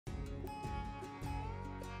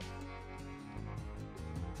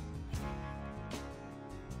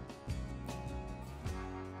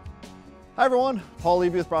Hi everyone, Paul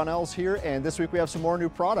Levy with Brownells here, and this week we have some more new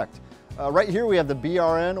product. Right here we have the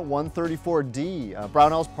BRN-134D.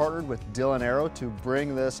 Brownells partnered with Dillon Aero to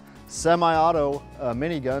bring this semi-auto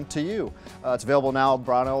minigun to you. It's available now at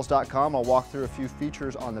Brownells.com. I'll walk through a few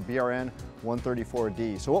features on the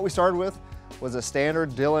BRN-134D. So what we started with was a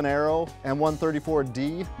standard Dillon Aero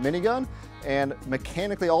M134D minigun, and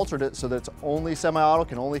mechanically altered it so that it's only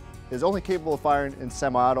semi-auto, is only capable of firing in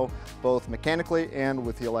semi-auto, both mechanically and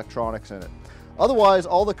with the electronics in it. Otherwise,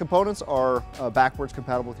 all the components are backwards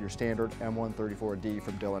compatible with your standard M134D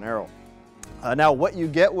from Dillon Aero. Now, what you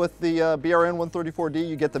get with the BRN-134D,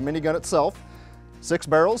 you get the minigun itself, 6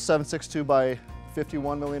 barrels, 7.62 by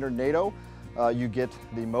 51 millimeter NATO. You get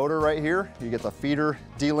the motor right here. You get the feeder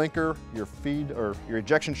delinker, your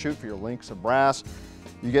ejection chute for your links of brass.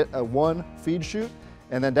 You get a 1 feed chute,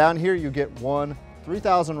 and then down here you get 1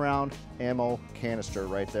 3,000 round ammo canister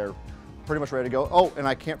right there, pretty much ready to go. Oh, and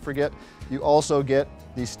I can't forget, you also get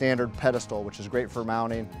the standard pedestal, which is great for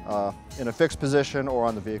mounting in a fixed position or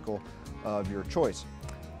on the vehicle of your choice.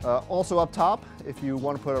 Also up top, if you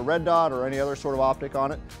want to put a red dot or any other sort of optic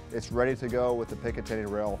on it, it's ready to go with the Picatinny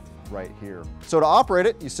rail right here. So to operate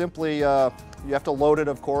it, you simply, you have to load it,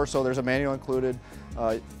 of course, so there's a manual included.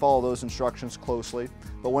 Follow those instructions closely.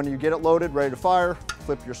 But when you get it loaded, ready to fire,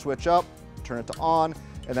 flip your switch up, turn it to on,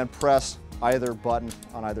 and then press either button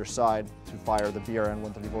on either side to fire the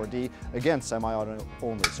BRN-134D. Again, semi-auto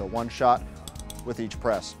only, so 1 shot with each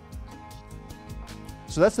press.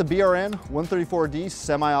 So that's the BRN-134D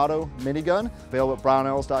semi-auto minigun, available at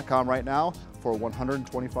Brownells.com right now for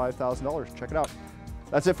 $125,000. Check it out.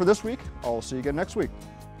 That's it for this week. I'll see you again next week.